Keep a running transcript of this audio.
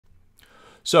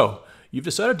So, you've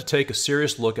decided to take a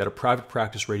serious look at a private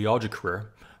practice radiology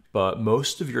career, but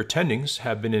most of your attendings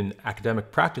have been in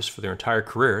academic practice for their entire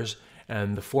careers,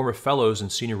 and the former fellows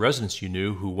and senior residents you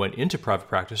knew who went into private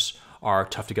practice are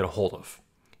tough to get a hold of.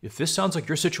 If this sounds like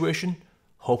your situation,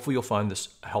 hopefully you'll find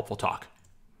this a helpful talk.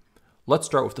 Let's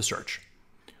start with the search.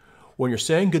 When you're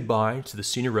saying goodbye to the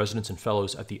senior residents and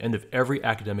fellows at the end of every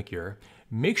academic year,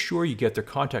 make sure you get their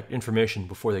contact information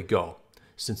before they go,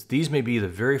 since these may be the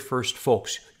very first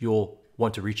folks you'll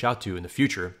want to reach out to in the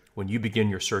future when you begin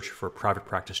your search for a private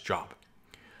practice job.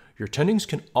 Your attendings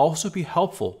can also be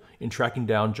helpful in tracking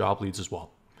down job leads as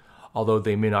well. Although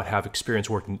they may not have experience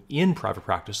working in private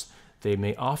practice, they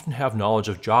may often have knowledge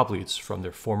of job leads from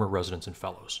their former residents and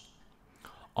fellows.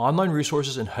 Online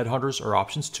resources and headhunters are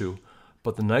options too,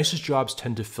 but the nicest jobs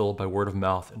tend to fill by word of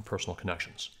mouth and personal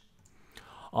connections.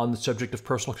 On the subject of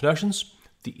personal connections,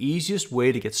 the easiest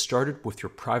way to get started with your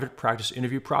private practice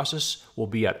interview process will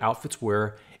be at outfits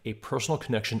where a personal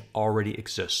connection already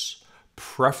exists,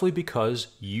 preferably because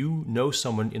you know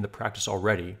someone in the practice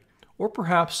already, or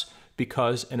perhaps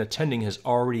because an attending has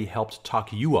already helped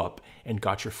talk you up and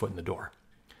got your foot in the door.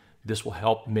 This will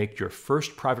help make your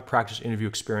first private practice interview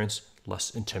experience less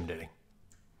intimidating.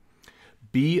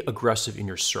 Be aggressive in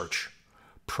your search.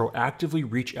 Proactively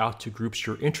reach out to groups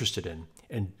you're interested in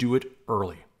and do it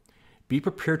early. Be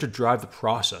prepared to drive the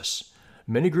process.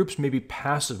 Many groups may be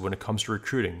passive when it comes to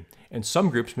recruiting, and some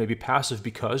groups may be passive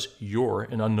because you're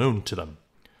an unknown to them.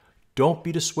 Don't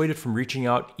be dissuaded from reaching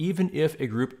out even if a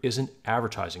group isn't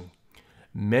advertising.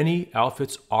 Many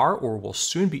outfits are or will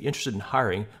soon be interested in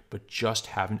hiring, but just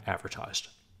haven't advertised.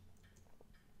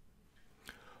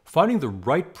 Finding the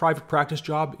right private practice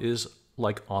job is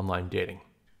like online dating.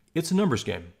 It's a numbers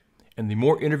game, and the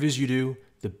more interviews you do,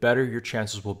 the better your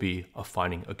chances will be of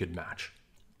finding a good match.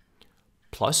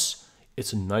 Plus,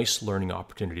 it's a nice learning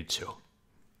opportunity too.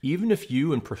 Even if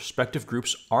you and prospective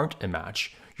groups aren't a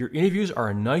match, your interviews are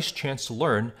a nice chance to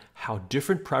learn how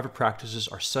different private practices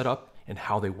are set up and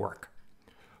how they work.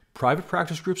 Private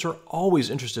practice groups are always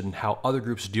interested in how other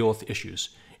groups deal with issues,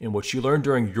 and what you learn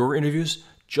during your interviews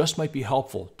just might be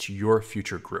helpful to your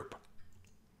future group.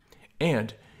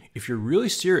 And if you're really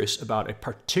serious about a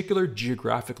particular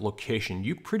geographic location,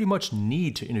 you pretty much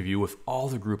need to interview with all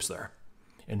the groups there.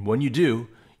 And when you do,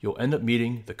 you'll end up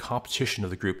meeting the competition of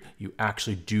the group you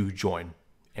actually do join.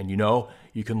 And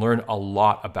you can learn a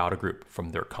lot about a group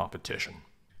from their competition.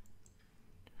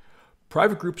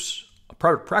 Private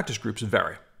practice groups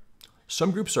vary.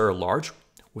 Some groups are large,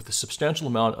 with a substantial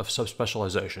amount of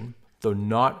subspecialization, though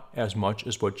not as much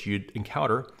as what you'd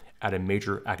encounter at a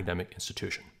major academic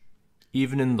institution.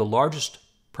 Even in the largest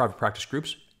private practice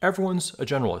groups, everyone's a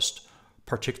generalist,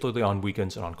 particularly on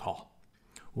weekends and on call.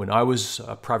 When I was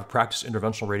a private practice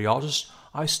interventional radiologist,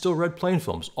 I still read plain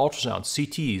films, ultrasounds,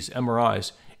 CTs,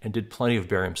 MRIs, and did plenty of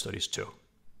barium studies too.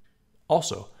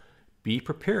 Also, be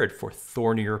prepared for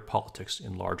thornier politics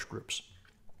in large groups.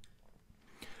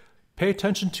 Pay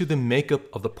attention to the makeup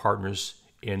of the partners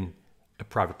in a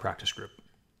private practice group.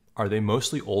 Are they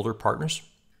mostly older partners?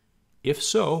 If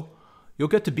so, you'll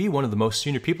get to be one of the most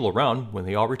senior people around when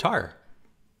they all retire.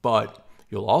 But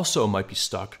you'll also might be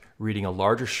stuck reading a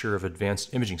larger share of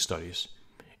advanced imaging studies,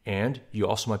 and you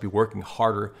also might be working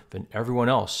harder than everyone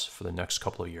else for the next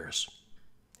couple of years.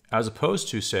 As opposed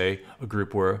to, say, a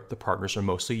group where the partners are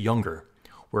mostly younger,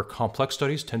 where complex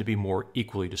studies tend to be more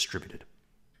equally distributed.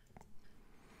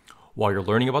 While you're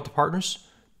learning about the partners,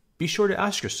 be sure to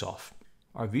ask yourself,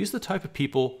 are these the type of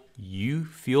people you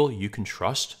feel you can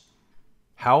trust?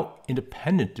 How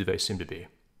independent do they seem to be?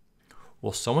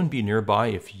 Will someone be nearby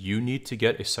if you need to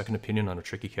get a second opinion on a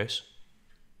tricky case?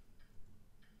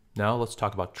 Now let's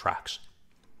talk about tracks.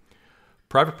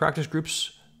 Private practice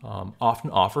groups often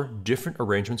offer different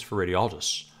arrangements for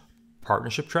radiologists,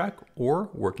 partnership track or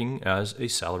working as a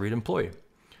salaried employee.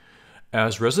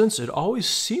 As residents, it always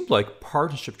seemed like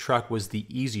partnership track was the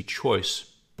easy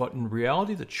choice, but in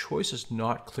reality, the choice is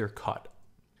not clear-cut.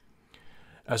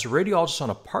 As a radiologist on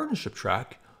a partnership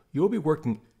track, you'll be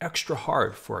working extra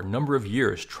hard for a number of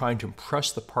years trying to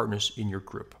impress the partners in your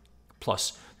group.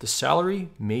 Plus, the salary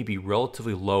may be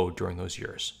relatively low during those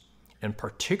years. And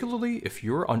particularly if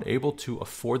you're unable to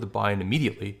afford the buy-in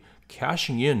immediately,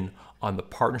 cashing in on the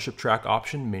partnership track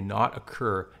option may not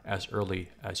occur as early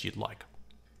as you'd like.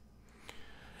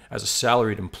 As a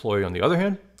salaried employee, on the other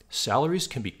hand, salaries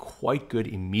can be quite good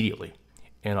immediately,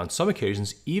 and on some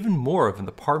occasions, even more than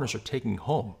the partners are taking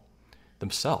home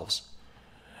themselves.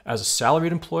 As a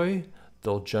salaried employee,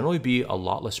 there'll generally be a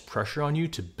lot less pressure on you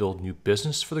to build new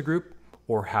business for the group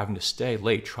or having to stay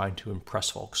late trying to impress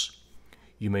folks.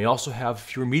 You may also have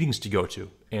fewer meetings to go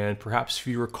to and perhaps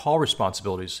fewer call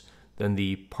responsibilities than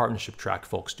the partnership track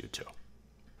folks do too.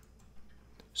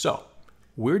 So,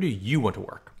 where do you want to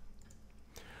work?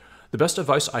 The best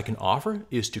advice I can offer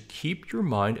is to keep your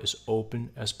mind as open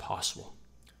as possible.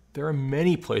 There are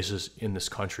many places in this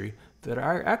country that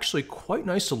are actually quite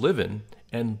nice to live in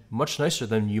and much nicer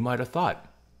than you might have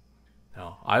thought.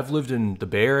 Now, I've lived in the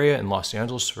Bay Area and Los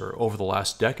Angeles for over the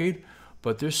last decade,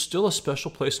 but there's still a special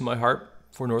place in my heart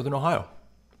for Northern Ohio.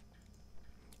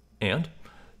 And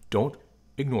don't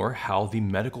ignore how the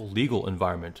medical legal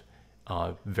environment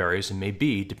varies and may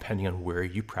be depending on where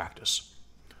you practice.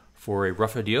 For a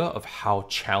rough idea of how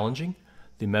challenging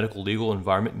the medical legal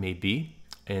environment may be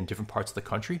in different parts of the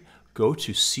country, go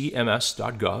to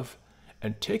cms.gov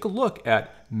and take a look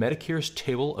at Medicare's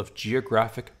Table of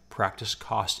Geographic Practice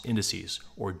Cost Indices,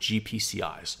 or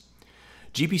GPCIs.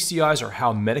 GPCIs are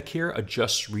how Medicare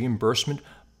adjusts reimbursement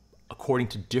according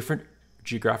to different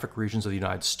geographic regions of the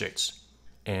United States.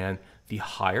 And the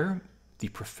higher the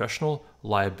professional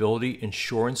liability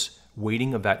insurance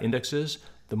weighting of that index is,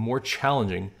 the more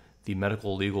challenging the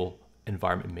medical legal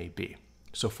environment may be.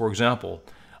 So for example,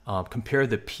 compare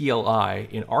the PLI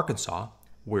in Arkansas,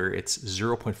 where it's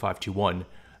 0.521,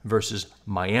 versus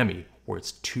Miami, where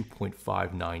it's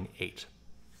 2.598.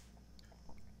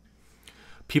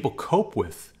 People cope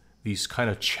with these kind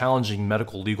of challenging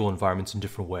medical legal environments in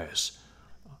different ways.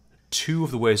 Two of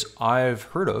the ways I've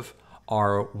heard of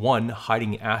are, one,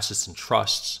 hiding assets in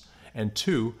trusts, and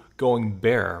two, going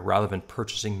bare rather than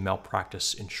purchasing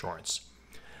malpractice insurance.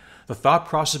 The thought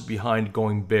process behind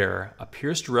going bare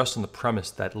appears to rest on the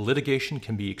premise that litigation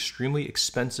can be extremely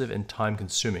expensive and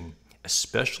time-consuming,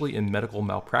 especially in medical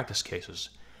malpractice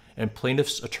cases, and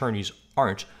plaintiffs' attorneys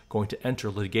aren't going to enter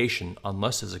litigation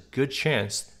unless there's a good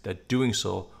chance that doing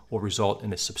so will result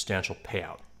in a substantial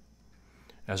payout.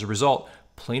 As a result,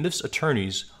 plaintiffs'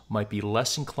 attorneys might be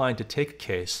less inclined to take a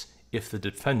case if the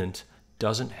defendant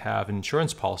doesn't have an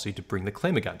insurance policy to bring the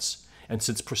claim against. And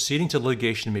since proceeding to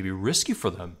litigation may be risky for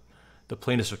them, the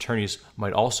plaintiff's attorneys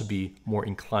might also be more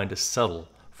inclined to settle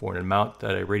for an amount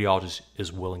that a radiologist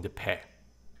is willing to pay.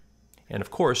 And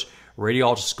of course,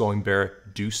 radiologists going bare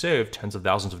do save tens of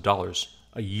thousands of dollars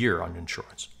a year on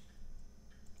insurance.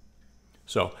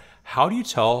 So, how do you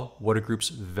tell what a group's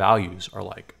values are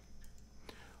like?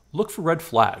 Look for red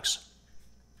flags.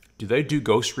 Do they do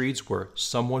ghost reads where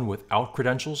someone without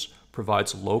credentials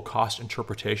provides low-cost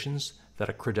interpretations that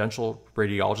a credentialed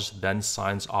radiologist then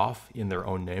signs off in their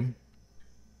own name?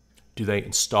 Do they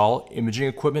install imaging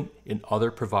equipment in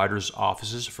other providers'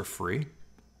 offices for free?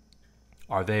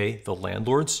 Are they the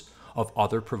landlords of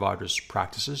other providers'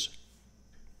 practices?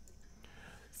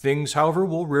 Things, however,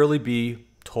 will rarely be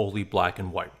totally black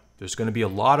and white. There's going to be a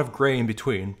lot of gray in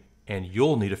between, and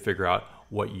you'll need to figure out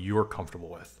what you're comfortable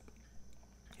with.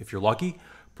 If you're lucky,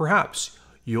 perhaps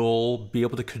you'll be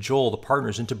able to cajole the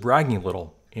partners into bragging a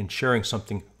little and sharing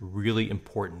something really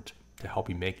important to help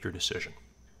you make your decision.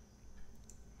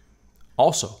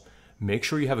 Also, make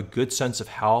sure you have a good sense of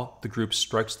how the group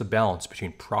strikes the balance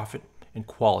between profit and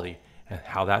quality and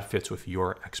how that fits with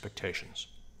your expectations.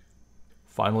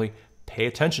 Finally, pay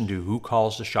attention to who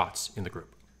calls the shots in the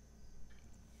group.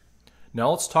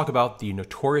 Now let's talk about the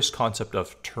notorious concept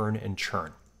of turn and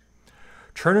churn.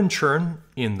 Turn and churn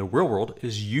in the real world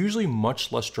is usually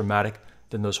much less dramatic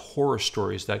than those horror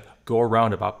stories that go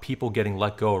around about people getting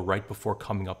let go right before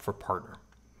coming up for partner.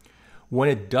 When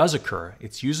it does occur,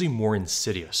 it's usually more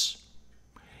insidious.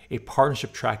 A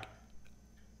partnership track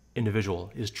individual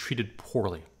is treated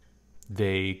poorly.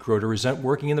 They grow to resent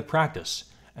working in the practice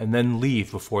and then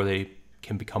leave before they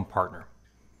can become partner.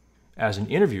 As an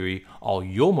interviewee, all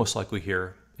you'll most likely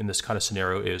hear in this kind of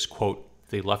scenario is, quote,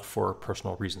 "they left for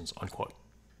personal reasons," unquote.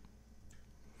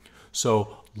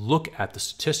 So look at the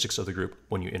statistics of the group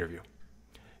when you interview.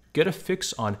 Get a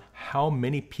fix on how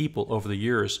many people over the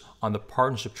years on the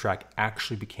partnership track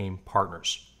actually became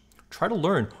partners. Try to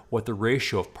learn what the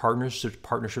ratio of partners to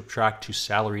partnership track to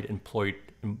salaried employees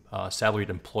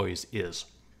is.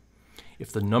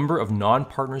 If the number of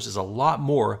non-partners is a lot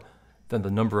more than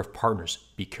the number of partners,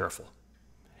 be careful.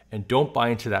 And don't buy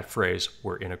into that phrase,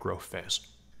 "we're in a growth phase."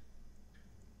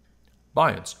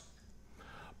 Buy-ins.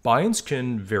 Buy-ins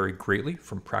can vary greatly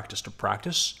from practice to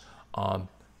practice.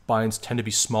 Buy-ins tend to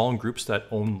be small in groups that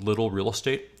own little real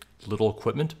estate, little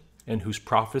equipment, and whose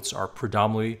profits are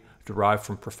predominantly derived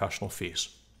from professional fees.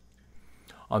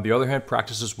 On the other hand,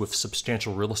 practices with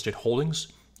substantial real estate holdings,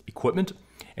 equipment,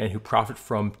 and who profit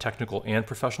from technical and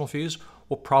professional fees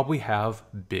will probably have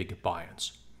big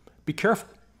buy-ins. Be careful.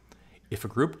 If a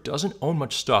group doesn't own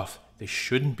much stuff, they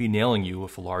shouldn't be nailing you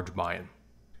with a large buy-in.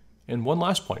 And one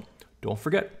last point, don't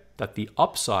forget that the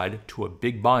upside to a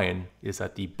big buy-in is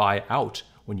that the buyout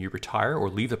when you retire or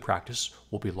leave the practice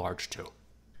will be large too.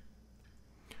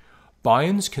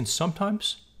 Buy-ins can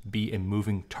sometimes be a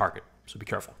moving target, so be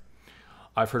careful.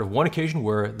 I've heard of one occasion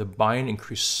where the buy-in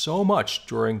increased so much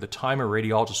during the time a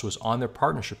radiologist was on their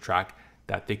partnership track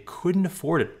that they couldn't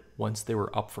afford it once they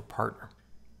were up for partner.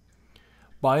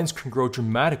 Buy-ins can grow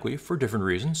dramatically for different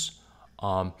reasons.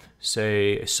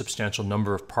 Say a substantial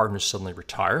number of partners suddenly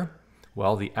retire.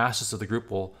 Well, the assets of the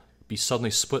group will be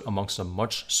suddenly split amongst a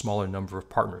much smaller number of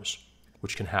partners,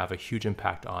 which can have a huge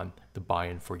impact on the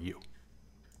buy-in for you.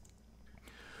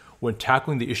 When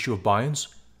tackling the issue of buy-ins,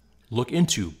 look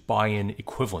into buy-in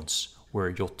equivalents, where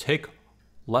you'll take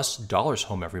less dollars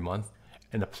home every month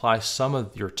and apply some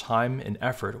of your time and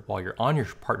effort while you're on your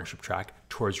partnership track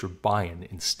towards your buy-in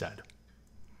instead.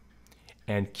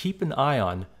 And keep an eye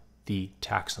on the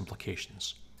tax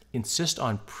implications. Insist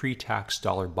on pre-tax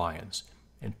dollar buy-ins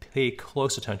and pay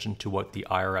close attention to what the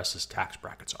IRS's tax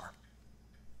brackets are.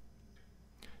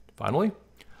 Finally,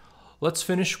 let's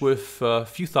finish with a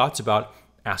few thoughts about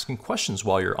asking questions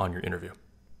while you're on your interview.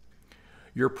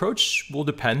 Your approach will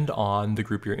depend on the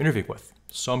group you're interviewing with.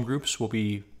 Some groups will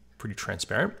be pretty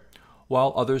transparent,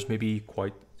 while others may be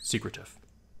quite secretive.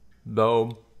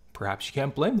 Though perhaps you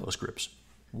can't blame those groups.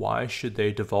 Why should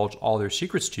they divulge all their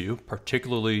secrets to you,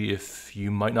 particularly if you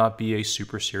might not be a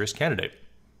super serious candidate?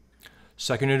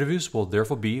 Second interviews will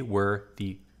therefore be where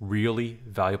the really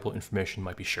valuable information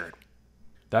might be shared.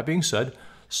 That being said,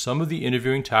 some of the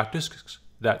interviewing tactics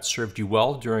that served you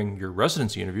well during your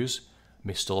residency interviews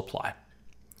may still apply.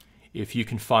 If you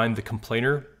can find the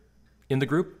complainer in the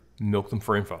group, milk them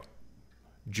for info.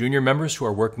 Junior members who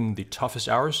are working the toughest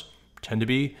hours tend to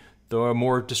be the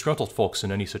more disgruntled folks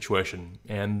in any situation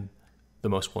and the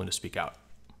most willing to speak out.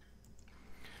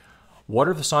 What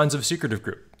are the signs of a secretive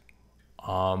group?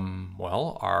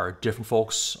 Well, are different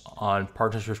folks on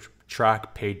partnership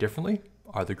track paid differently?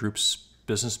 Are the group's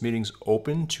business meetings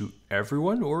open to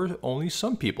everyone or only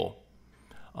some people?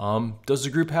 Does the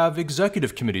group have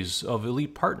executive committees of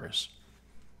elite partners?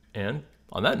 And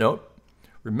on that note,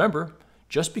 remember,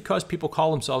 just because people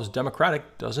call themselves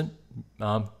democratic doesn't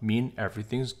mean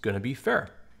everything's going to be fair.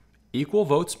 Equal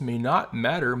votes may not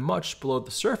matter much below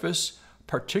the surface,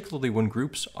 particularly when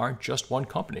groups aren't just one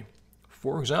company.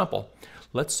 For example,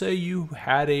 let's say you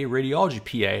had a radiology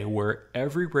PA where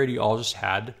every radiologist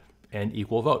had an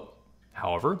equal vote.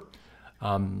 However,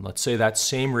 let's say that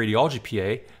same radiology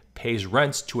PA pays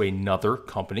rents to another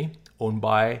company owned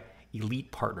by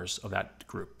elite partners of that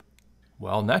group.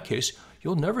 Well, in that case,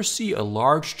 you'll never see a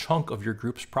large chunk of your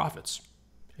group's profits.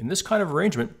 In this kind of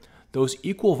arrangement, those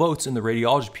equal votes in the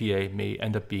radiology PA may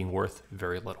end up being worth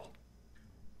very little.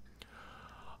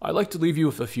 I'd like to leave you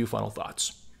with a few final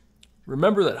thoughts.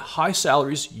 Remember that high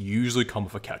salaries usually come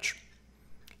with a catch.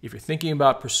 If you're thinking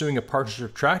about pursuing a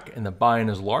partnership track and the buy-in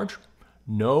is large,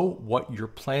 know what your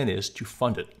plan is to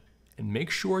fund it, and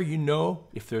make sure you know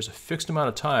if there's a fixed amount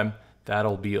of time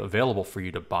that'll be available for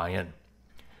you to buy in.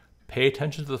 Pay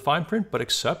attention to the fine print, but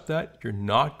accept that you're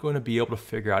not going to be able to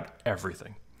figure out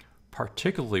everything,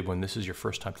 particularly when this is your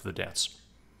first time to the dance.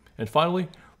 And finally,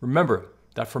 remember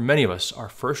that for many of us, our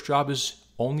first job is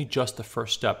only just the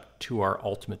first step to our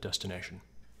ultimate destination.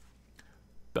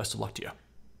 Best of luck to you.